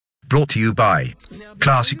Brought to you by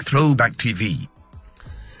Classic Throwback TV.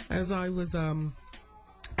 As I was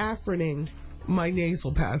affirming my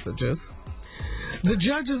nasal passages, the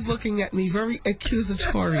judge is looking at me very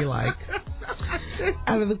accusatory-like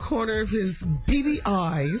out of the corner of his beady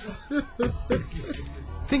eyes,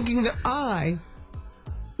 thinking that I,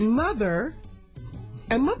 mother,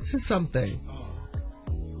 am up to something.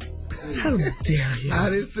 How dare you? I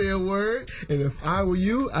didn't say a word, and if I were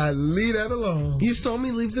you, I'd leave that alone. You saw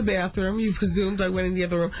me leave the bathroom. You presumed I went in the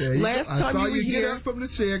other room. Yeah, I saw you get up from the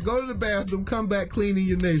chair, go to the bathroom, come back cleaning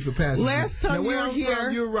your nasal passages. Last time you were here,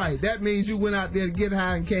 you're right. That means you went out there to get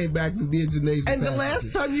high and came back and did your nasal passages. And the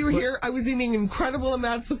last time you were here, I was eating incredible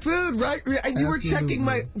amounts of food, right? And you were checking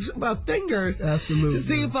my fingers to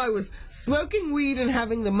see if I was smoking weed and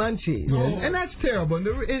having the munchies. Yeah. And that's terrible.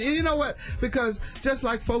 And you know what? Because just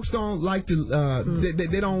like folks don't like to,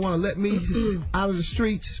 they don't want to let me out of the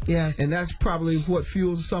streets. Yes. And that's probably what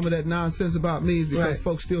fuels some of that nonsense about me, is because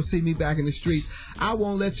folks still see me back in the street. I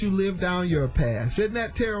won't let you live down your past. Isn't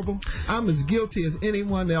that terrible? I'm as guilty as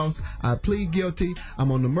anyone else. I plead guilty.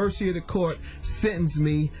 I'm on the mercy of the court. Sentence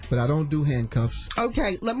me, but I don't do handcuffs.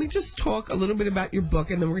 Okay, let me just talk a little bit about your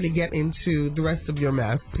book, and then we're going to get into the rest of your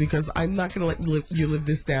mess, because I'm not going to let you live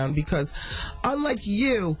this down, because unlike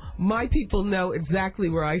you, my people know exactly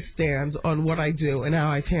where I stand on what I do and how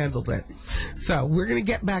I've handled it. So we're going to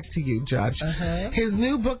get back to you, Judge. His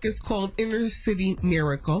new book is called Inner City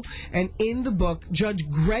Miracle, and in the book, Judge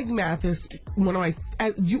Greg Mathis,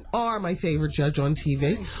 you are my favorite judge on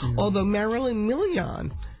TV, although Marilyn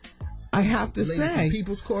Milian, I have to say,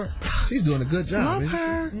 People's Court, she's doing a good job. Love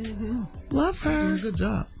her. Love her. She's doing a good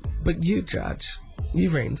job. But you, Judge,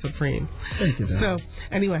 you reign supreme. Thank you, So,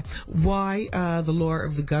 anyway, why the lure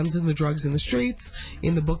of the guns and the drugs in the streets?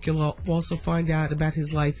 In the book, you'll also find out about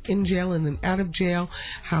his life in jail and then out of jail,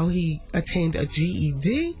 how he attained a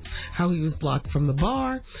GED, how he was blocked from the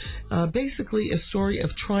bar. Basically, a story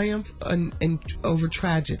of triumph and over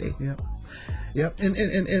tragedy. Yep,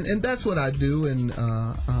 and that's what I do. And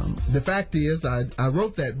the fact is, I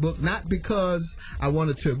wrote that book not because I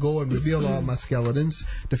wanted to go and reveal all my skeletons.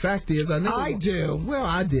 The fact is, I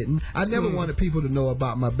didn't. I never wanted people to know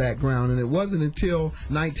about my background, and it wasn't until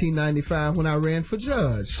 1995 when I ran for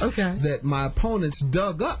judge that my opponents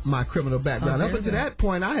dug up my criminal background. Up until that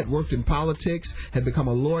point, I had worked in politics, had become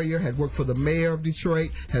a lawyer, had worked for the mayor of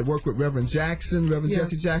Detroit, had worked with Reverend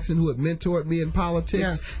Jesse Jackson, who had mentored me in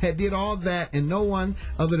politics, had did all that. And no one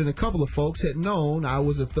other than a couple of folks had known I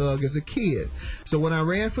was a thug as a kid. So when I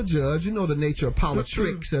ran for judge, you know the nature of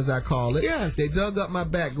politics, as I call it. Yes. They dug up my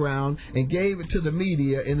background and gave it to the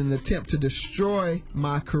media in an attempt to destroy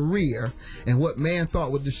my career. And what man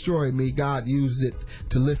thought would destroy me, God used it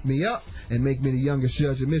to lift me up and make me the youngest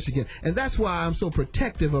judge in Michigan. And that's why I'm so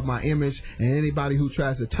protective of my image and anybody who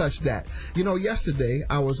tries to touch that. You know, yesterday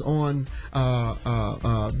I was on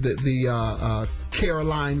the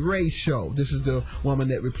Caroline Ray show. This is the woman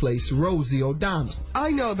that replaced Rosie O'Donnell.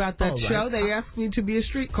 I know about that show. They asked me to be a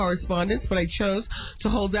street correspondent, but I chose to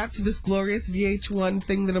hold out for this glorious VH1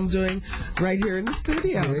 thing that I'm doing right here in the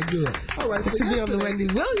studio. Very good. All right, to be on the Wendy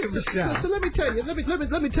Williams show. So let me tell you.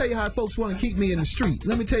 Let me tell you how folks want to keep me in the street.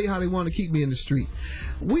 Let me tell you how they want to keep me in the street.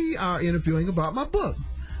 We are interviewing about my book.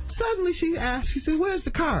 Suddenly she asked. She said, "Where's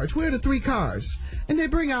the cards? Where are the 3 cards?" And they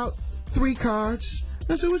bring out 3 cards.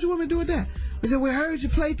 I said, "What you want me to do with that?" He said, "We heard you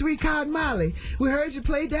play 3-card Molly. We heard you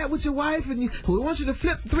played that with your wife, and we want you to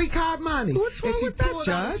flip 3-card money." What's wrong with that, Judge? And she pulled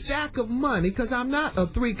out a stack of money, because I'm not a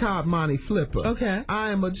 3-card money flipper. Okay.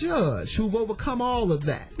 I am a judge who've overcome all of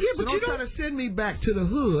that. Yeah, so but you don't try to send me back to the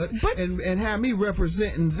hood and have me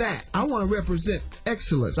representing that. I want to represent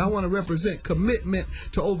excellence. I want to represent commitment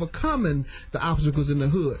to overcoming the obstacles in the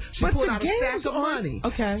hood. She pulled out a stack of money.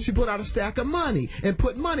 Okay. She pulled out a stack of money and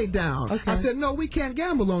put money down. Okay. I said, "No, we can't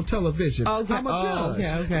gamble on television. Okay. I'm a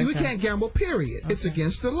judge. We can't gamble, period. It's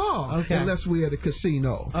against the law unless we're at a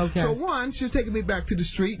casino." So one, she's taking me back to the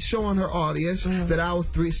street, showing her audience that I was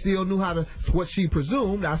still knew how to, what she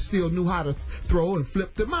presumed, I still knew how to throw and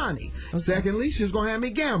flip the money. Secondly, she was going to have me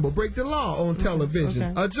gamble, break the law on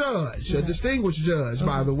television. A judge, a distinguished judge,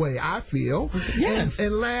 by the way, I feel. Yes.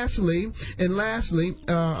 And lastly,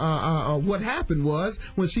 what happened was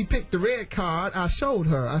when she picked the red card, I showed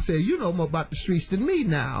her. I said, "You know more about the streets than me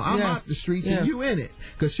now. I'm out the streets. Mathis and you in it,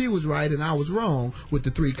 because she was right and I was wrong with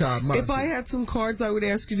the 3-card Monte. If I had some cards, I would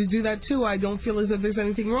ask you to do that too. I don't feel as if there's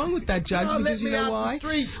anything wrong with that, Judge, because you know why?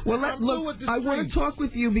 Well, look, I want to talk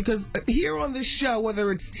with you because here on this show,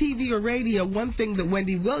 whether it's TV or radio, one thing that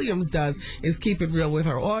Wendy Williams does is keep it real with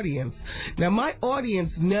her audience. Now, my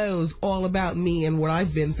audience knows all about me and what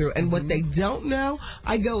I've been through, and what they don't know,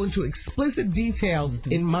 I go into explicit details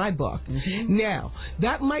in my book. Now,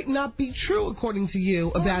 that might not be true, according to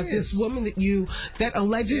you, about this woman that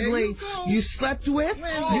allegedly you slept with.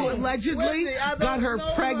 You allegedly got her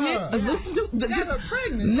pregnant. Listen to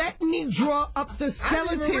let me draw up the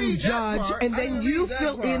skeleton, Judge, and then you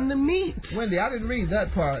fill in the meat. Wendy, I didn't read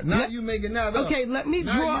that part. Now you making that up. Okay, let me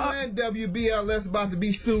draw up. And WBLS about to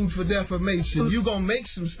be sued for defamation. You gonna make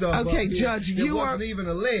some stuff. Okay, up here Judge, you wasn't even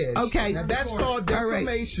alleged. Okay, now that's called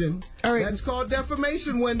defamation. All right. That's called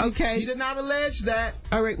defamation, Wendy. Okay, she did not allege that.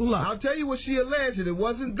 All right, well, look. I'll tell you what she alleged, and it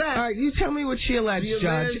wasn't that. All right, you tell me what she alleged,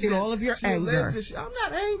 Judge, in all of your anger. I'm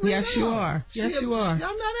not angry. Yes, you are. Yes, you are. I'm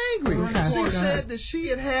not angry. Okay. She said that she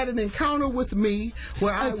had an encounter with me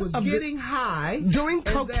where I was getting high. Doing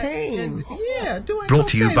cocaine. Doing Brought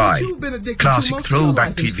to you by you've been addicted Classic to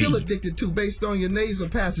Throwback TV. Still addicted to based on your nasal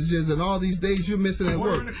passages and all these days you're missing at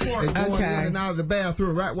work. And going in and out of the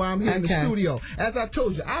bathroom right while I'm here in the studio. As I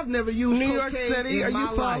told you, I've never used New York cocaine City, in are my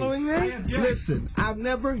you following life. me? Listen, I've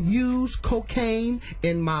never used cocaine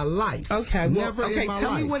in my life. Okay, well, never in my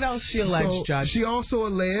tell life. me what else she alleged, Judge. She also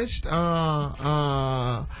alleged that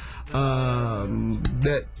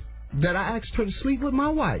I asked her to sleep with my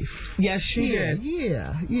wife. Yes, she did.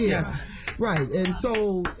 Yeah. Yes. Right, and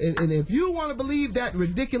so, and if you want to believe that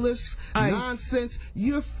ridiculous nonsense,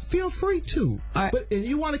 you feel free to. But and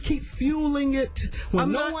you want to keep fueling it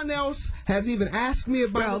when no one else has even asked me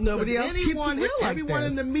about it. Well, nobody else keeps it real like everyone this.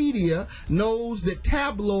 in the media knows that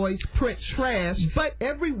tabloids print trash, but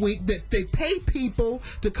every week that they pay people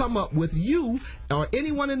to come up with you or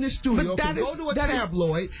anyone in this studio can go to a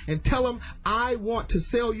tabloid and tell them, I want to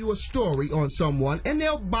sell you a story on someone, and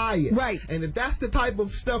they'll buy it. Right. And if that's the type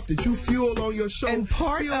of stuff that you fuel on your show, and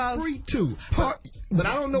feel free to. But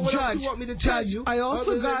I don't know what else you want me to tell you. I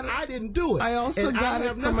also got it. I didn't do it. I also got it. I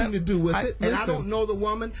have nothing to do with it. And I don't know the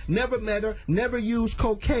woman, never met her, never used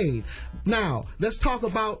cocaine. Now, let's talk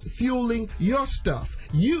about fueling your stuff.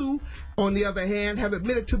 You, on the other hand, have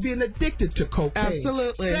admitted to being addicted to cocaine.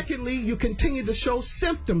 Absolutely. Secondly, you continue to show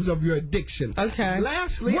symptoms of your addiction. Okay.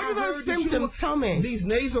 Lastly, what are those symptoms? Tell me. These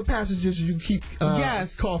nasal passages you keep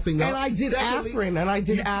coughing up. And I did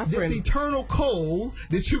Afrin. This eternal cold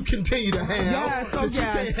that you continue to have. Yes, that you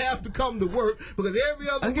can't have to come to work because every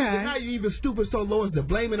other week, and now you're even stupid so low as to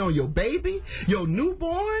blame it on your baby, your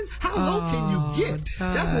newborn. How low can you get?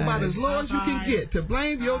 That's about as low as you can get, to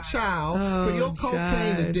blame your child for your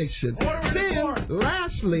cocaine addiction. Then,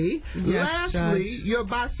 lastly, your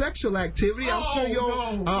bisexual activity. I'm sure your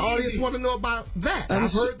audience want to know about that.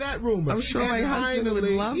 I've heard that rumor. I'm sure my husband would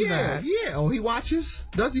love that. Yeah. Oh, he watches?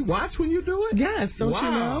 Does he watch when you do it? Yes. Don't you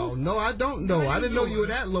know? No, I don't know. I didn't know you were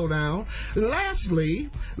that low down. Lastly,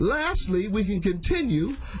 we can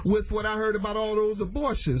continue with what I heard about all those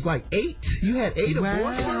abortions. Like 8? You had 8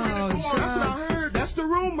 abortions? That's what I heard. That's the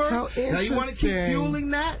rumor. How interesting. Now you want to keep fueling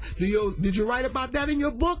that? Did you write about that in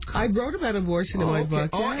your book? I wrote about abortion in my book.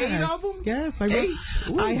 All 8 of them? Yes, I wrote. 8?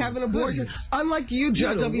 Ooh, I have an abortion. Goodness. Unlike you,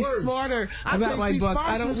 Judge, I'll be smarter about my book.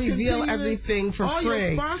 I don't reveal everything for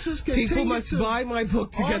free. People must buy my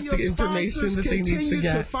book to get the information that they need to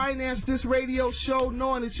get. To finance this radio show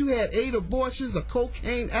knowing that you had 8 abortions, a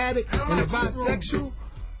cocaine addict, and a bisexual.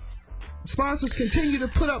 Sponsors continue to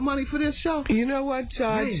put up money for this show. You know what,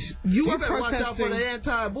 Judge? You better watch out for the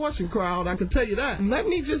anti-abortion crowd. I can tell you that. Let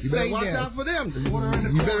me just say watch out for them.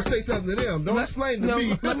 You better say something to them. Don't explain to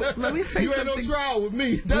me. Let me say you something. You ain't no trial with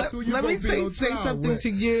me. That's what you Let me say something to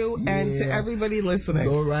you and to everybody listening.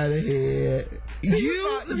 Go right ahead.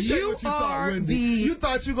 You are the. You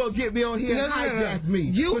thought you were going to get me on here and hijack me.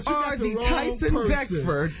 You are the Tyson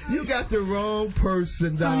Beckford. You got the wrong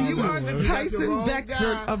person, Don. You are the Tyson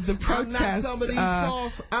Beckford of the protest.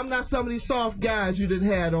 I'm not some of these soft guys you done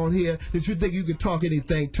had on here that you think you can talk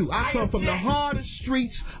anything to. I come from the hardest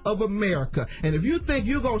streets of America. And if you think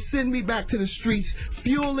you're going to send me back to the streets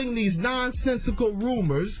fueling these nonsensical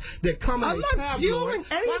rumors that come in a tabloid. I'm not fueling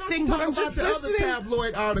anything, but I'm just listening. The other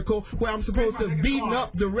tabloid article where I'm supposed to have beaten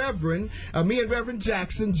up the Reverend, me and Reverend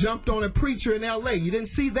Jackson jumped on a preacher in L.A. You didn't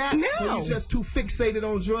see that? No. Or you're just too fixated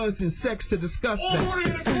on drugs and sex to discuss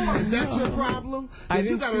that? Is that your problem? I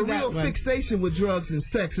didn't you got a real fixation with drugs and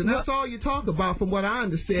sex, and that's all you talk about from what I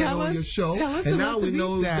understand on your show. And now we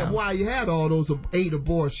know why you had all those 8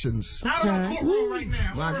 abortions. Out of my courtroom right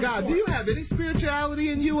now. My God, do you have any spirituality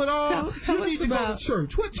in you at all? You need to go to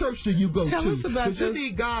church. What church do you go to? Because you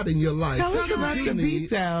need God in your life. Tell us about the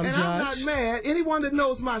beatdown, and Judge. I'm not mad. Anyone that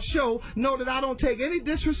knows my show know that I don't take any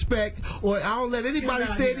disrespect, or I don't let anybody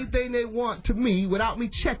say anything they want to me without me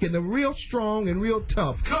checking them real strong and real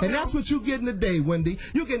tough. And that's what you're getting today, Wendy.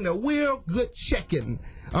 You're getting a real good checking.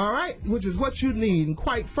 All right, which is what you need, and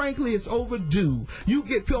quite frankly, it's overdue. You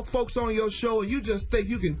get folks on your show, and you just think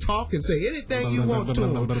you can talk and say anything you want to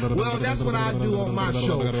them. Well, that's what I do on my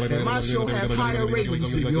show, and my show has higher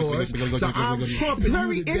ratings than yours. So I'm trumping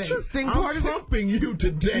very you today. Interesting I'm part of trumping you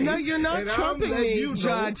today. No, you're not trumping me,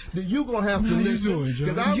 Judge. You're gonna have to listen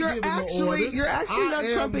because you're actually not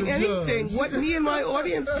trumping anything. What me and my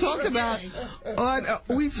audience talk about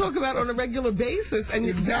we talk about on a regular basis, and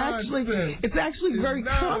it's actually very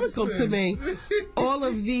comical to me. All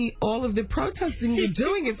of the protesting you're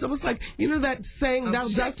doing, it's almost like, you know that saying, thou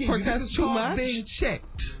dost protest too much? Being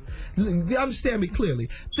checked. Understand me clearly.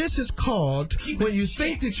 This is called when you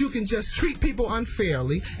think that you can just treat people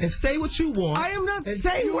unfairly and say what you want. I am not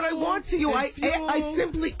saying what I want to you. I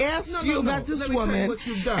simply asked you about this woman,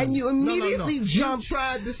 and you immediately jumped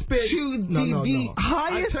to the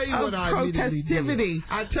highest of protestivity.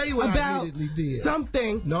 I tell you what I immediately did.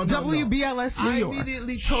 Something WBLS New York. I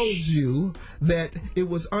immediately told you that it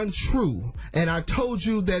was untrue, and I told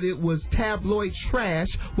you that it was tabloid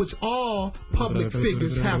trash, which all public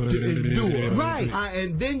figures have to endure. Right.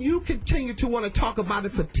 And then you continue to want to talk about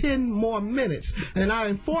it for 10 more minutes. And I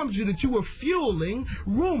informed you that you were fueling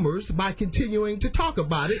rumors by continuing to talk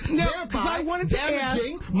about it, thereby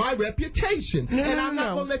damaging my reputation. I'm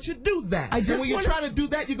not going to let you do that. And when you try to do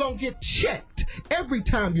that, you're going to get checked every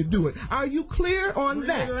time you do it. Are you clear on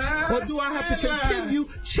that? Or do I have to continue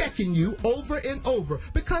checking you over and over?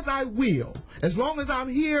 Because I will. As long as I'm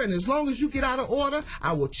here and as long as you get out of order,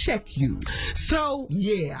 I will check you. So,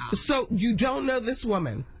 yeah. So you don't know this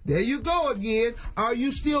woman? There you go again. Are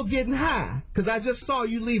you still getting high? Because I just saw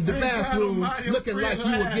you leave the bathroom looking like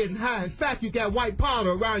you were getting high. In fact, you got white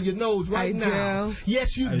powder around your nose right now.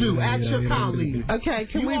 Yes, you do. Ask your colleagues. Okay,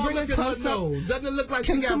 can we bring a close up? Doesn't it look like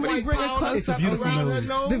she got white powder around her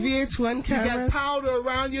nose? The VH1 cameras. You got powder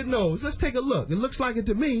around your nose. Let's take a look. It looks like it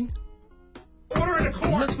to me. Order in the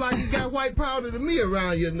court. Looks like you got white powder to me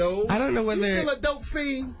around your nose. I don't know whether you still a dope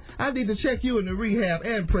fiend. I need to check you in the rehab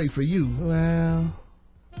and pray for you. Well,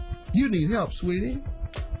 you need help, sweetie.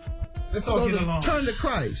 Let's all get along. Turn to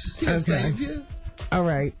Christ. He'll save you. All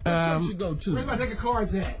right. What church you go to? Where's my deck of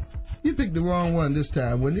cards at? You picked the wrong one this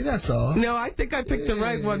time, Wendy. That's all. No, I think I picked the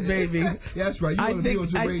right one, baby. That's right. You want to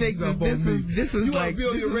build your ratings up on me. This is you like, want to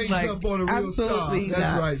build your ratings up on a real star.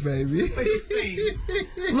 That's right, baby.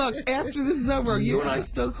 Look, after this is over, are you and I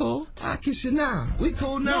still cool? I kiss you now. We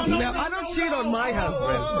cool now. No, I don't cheat on my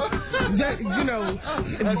husband. You know.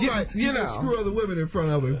 That's right. You know. Screw other women in front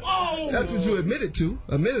of him. That's what you admitted to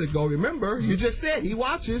a minute ago. Remember? You just said he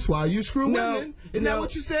watches while you screw women. Isn't that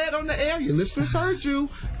what you said on the air? Your listeners heard you.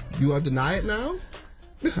 You want to deny it now?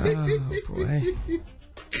 Oh, boy.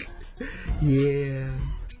 Yeah.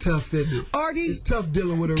 It's tough, isn't it? Artie, it's tough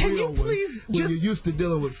dealing with a real one when you're used to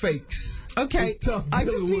dealing with fakes. Okay. It's tough I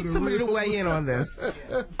just dealing need somebody to weigh in on this.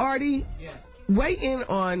 Artie, weigh in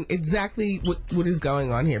on exactly what is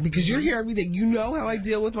going on here. Because you're here every day. You know how I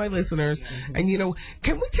deal with my listeners. And, you know,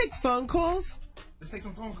 can we take phone calls? Let's take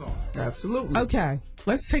some phone calls. Absolutely. Okay.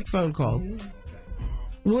 Let's take phone calls.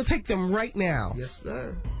 We'll take them right now. Yes,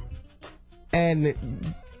 sir.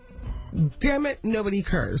 And damn it, nobody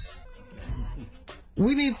curse.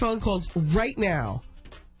 We need phone calls right now.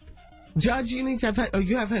 Judge, you need to have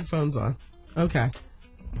you have headphones on. Okay.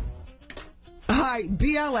 Hi,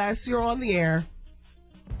 BLS, you're on the air.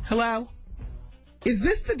 Hello? Is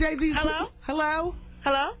this the day that Hello? Hello?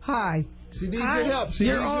 Hello? Hi. She needs your help. She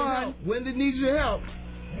needs your help. Wendy needs your help.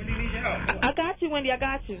 I got you, Wendy. I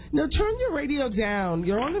got you. No, turn your radio down.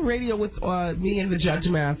 You're on the radio with me and the Judge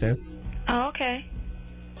Mathis. Oh, okay.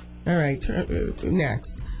 All right.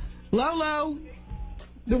 Next. Lolo.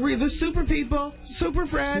 The super people. Super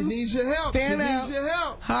friends. She needs your help. Fan she out. needs your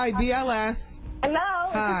help. Hi, BLS. Hello.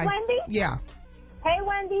 Hi. Is this Wendy? Yeah. Hey,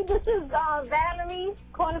 Wendy. This is Valerie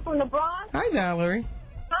calling from the Bronx. Hi, Valerie.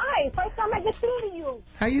 Hi. First time I get through to you.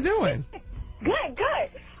 How you doing? Good, good.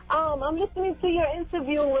 I'm listening to your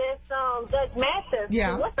interview with Judge Mathis.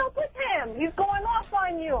 Yeah. What's up with him? He's going off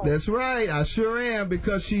on you. That's right, I sure am,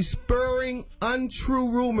 because she's spurring untrue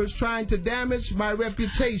rumors trying to damage my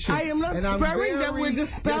reputation. I am not spurring them, we're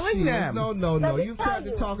dispelling them. No. You've tried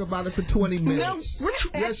to talk about it for 20 minutes. No,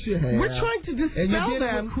 yes, you have. We're trying to dispel them. And you did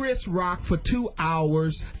it them. with Chris Rock for 2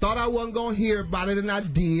 hours. Thought I wasn't going to hear about it, and I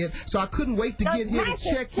did. So I couldn't wait to get here to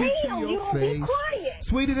check you to your face.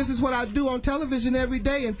 Sweetie, this is what I do on television every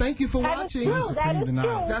day, and thank you for watching. That is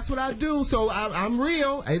true. That's what I do. So I'm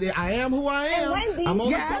real. I am who I am. And Wendy, I'm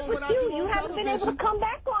only yes, doing what I do you on haven't been able to television. come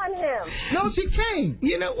back on him. No, she can't.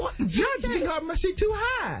 You know what, Judge? She too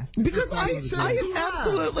high. Because I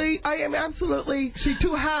am absolutely. She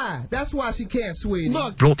too high. That's why she can't, sweetie.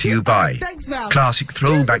 Look. Brought to you by Thanks, Val. Classic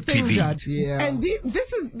Throwback Here's the thing, TV. Judge. Yeah. And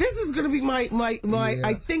this is going to be my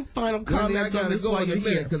I think final comments on this while you're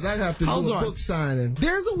here. Because I have to do a book signing.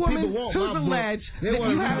 There's a woman who's alleged that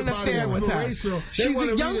you had an affair with her. She's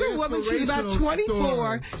a younger woman. She's about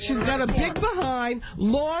 24. She's got a big behind,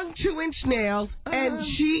 long 2-inch nails, and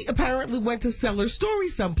she apparently went to sell her story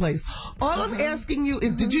someplace. All I'm asking you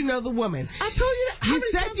is, did you know the woman? I told you that.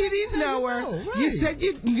 You said you didn't know her. Right. You said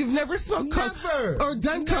you've never smoked coke or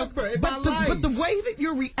done coke. But the way that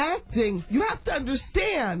you're reacting, you have to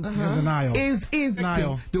understand. Denial. Is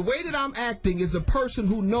Denial. The way that I'm acting is a person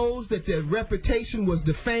who knows that their reputation was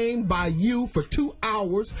defamed by you for 2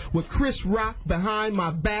 hours with Chris Rock behind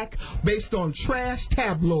my back based on trash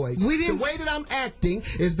tabloids. The way that I'm acting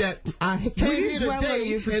is that I came here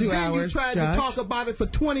today and then you tried to talk about it for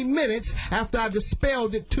 20 minutes after I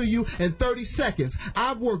dispelled it to you in 30 seconds.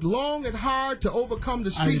 I've worked long and hard to overcome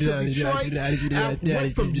the streets of Detroit. I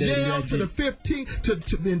went from jail to the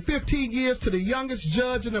 15 years to the youngest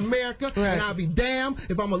judge in America, and I'll be damned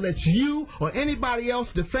if I'm gonna let you or anybody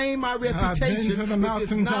else defame my reputation with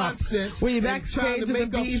this nonsense. Were you backstage to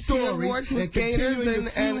at the BET Awards with gators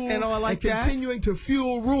and all like that? Continuing to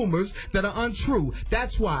fuel rumors that are untrue.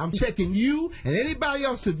 That's why I'm checking you and anybody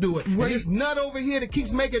else to do it. And this nut over here that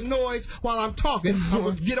keeps making noise while I'm talking, I'm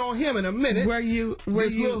gonna get on him in a minute.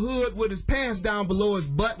 This little hood with his pants down below his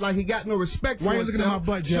butt like he got no respect for himself. Looking at my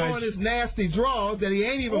butt, Judge? Showing his nasty drawers that he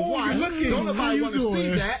ain't even washed. Don't nobody want to see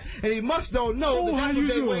that. And he must don't know that that's what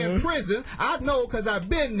they wear in prison. I know because I've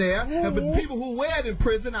been there. And the people who wear it in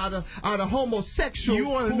prison are the homosexuals who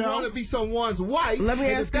want to be someone's wife. Let me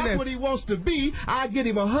ask if that's what he wants to be, I get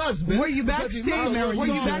him a husband. Were you backstage?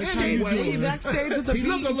 Were you backstage at the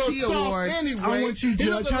BET Awards? Anyway. I want you,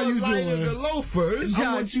 Judge. How you doing? The loafers.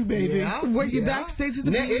 I want you, baby. Were you backstage at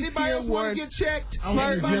the BET Anybody else want to get checked?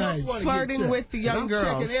 Flirting with the young girls.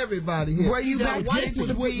 I'm checking everybody here. Were you backstage at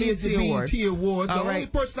the BET Awards? The only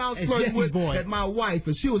person I was flirting with had my wife,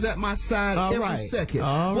 and she was at my side every second.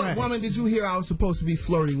 What woman did you hear I was supposed to be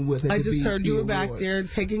flirting with at I the just heard BET you were Awards? back there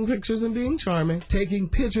taking pictures and being charming. Taking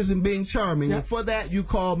pictures and being charming. Yep. And for that, you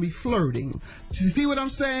call me flirting. You see what I'm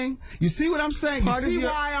saying? You see what I'm saying? You see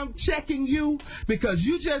why I'm checking you? Because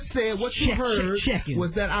you just said what you heard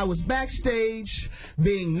was that I was backstage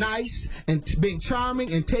being nice and being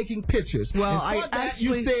charming and taking pictures. Well, and for that,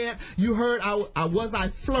 you said you heard I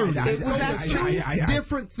flirting. It was actually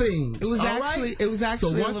different things. It was actually so a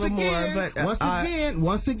little more. But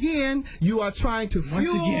once again, you are trying to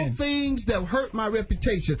fuel things that hurt my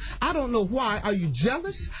reputation. I don't know why. Are you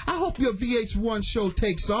jealous? I hope your VH1 show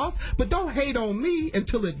takes off, but don't hate on me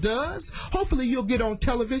until it does. Hopefully you'll get on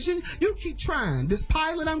television. You keep trying. This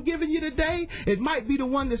pilot I'm giving you today, it might be the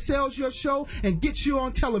one that sells your show and gets you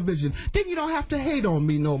on television. Then you don't have to hate on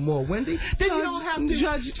me no more, Wendy. Then you don't have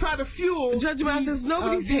to try to fuel Judge Mathis,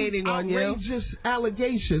 nobody's hating on you. Outrageous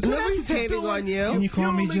allegations. Nobody's hating on you. Can you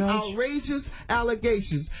call me Judge? Outrageous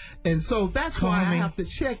allegations. And so that's why I have to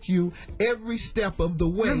check you every step of the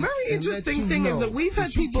way. The very interesting thing is that we've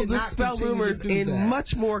had people dispel rumors in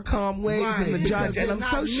much more calm ways than the judge. And I'm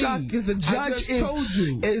so shocked because the judge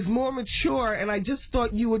is more mature, and I just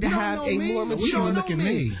thought you would have a more mature. You don't look at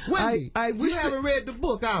me. Wendy, I wish you haven't read the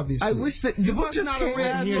book, obviously. I wish that the book just came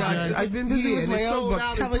out, Judge. I've been busy with my own book,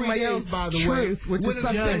 telling my own truth, which is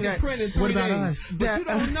something that. What about us? But you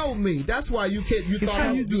don't know me. That's why you can't. You thought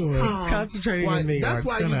I was concentrating on me. That's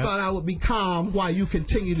why you thought I would be calm while you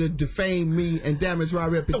continue to defame me and damage my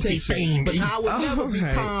reputation. But I would never be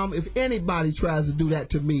calm if anybody tries to do that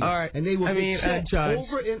to me. All right. And they will be checked Judge,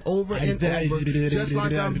 over and over and over just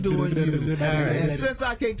like I'm doing you. And since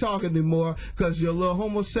I can't talk anymore because your little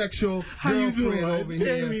homosexual girlfriend over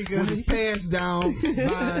here with his pants down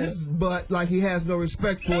by his butt like he has no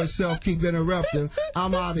respect for himself, keep interrupting,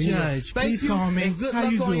 I'm out of here. Judge, Thank please you, call me. and good How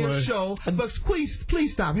luck you on your doing? show. But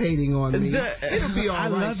please stop hating on me. It'll be all right. I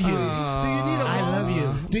love you. Do you need I love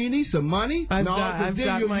you. Do you need some money? I've no, got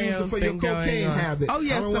then you'll my use own it for your thing going cocaine on. habit. Oh,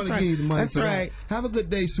 yes, I don't want that's to right. give you the money That's for right. that. Have a good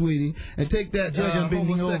day, sweetie, and take that Judge, I'm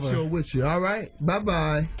bending homosexual over. with you. All right?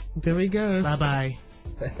 Bye-bye. There he goes. Bye-bye.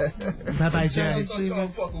 Bye-bye, Judge.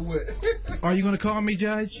 Are you going to call me,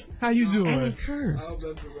 Judge? How you And he doing? cursed.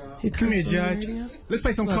 Come here, Judge. Let's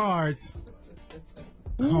play some cards.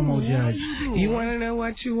 Homo Judge. You want to know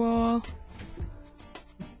what you all?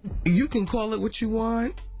 You can call it what you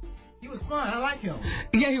want. He was fun. I like him.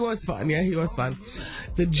 Yeah, he was fun. Yeah, he was fun.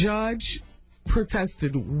 The judge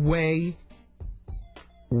protested way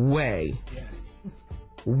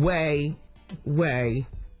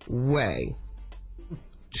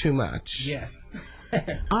too much. Yes.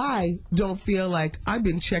 I don't feel like I've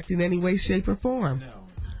been checked in any way, shape, or form. No.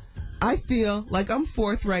 I feel like I'm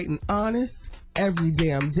forthright and honest every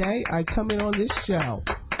damn day I come in on this show.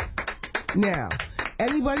 Now,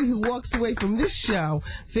 anybody who walks away from this show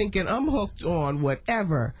thinking I'm hooked on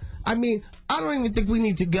whatever, I mean, I don't even think we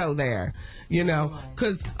need to go there, you know,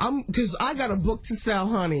 because I got a book to sell,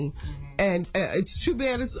 honey, and it's too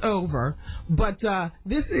bad it's over. But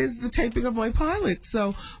this is the taping of my pilot,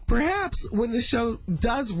 so perhaps when the show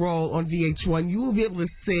does roll on VH1, you will be able to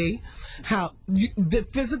see how the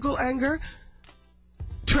physical anger,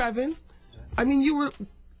 Trevin. I mean, you were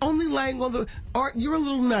only laying on the art. You're a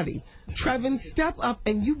little nutty. Trevin, step up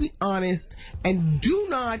and you be honest and do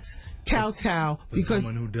not kowtow because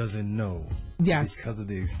someone who doesn't know. Yes. Because of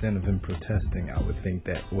the extent of him protesting, I would think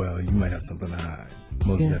that, well, you might have something to hide.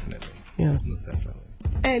 Most definitely. Yes. Most definitely.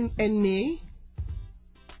 And me?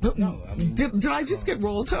 No, I mean, Did I just get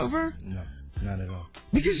rolled over? no, not at all.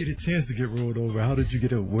 Because You get a chance to get rolled over. How did you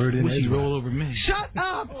get a word in? Would she edgewise? roll over me? shut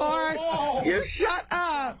up, Art. You shut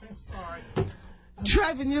up. I'm sorry.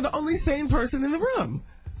 Trevin, you're the only sane person in the room.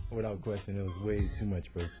 Without question, it was way too much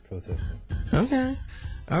for protesting. Okay.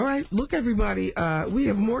 All right. Look, everybody. We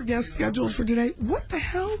have more guests scheduled for today. What the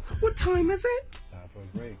hell? What time is it? Time for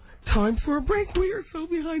a break. Time for a break. We are so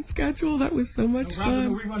behind schedule. That was so much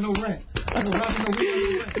fun. No rent.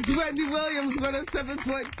 It's Wendy Williams,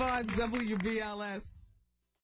 107.5 WBLS.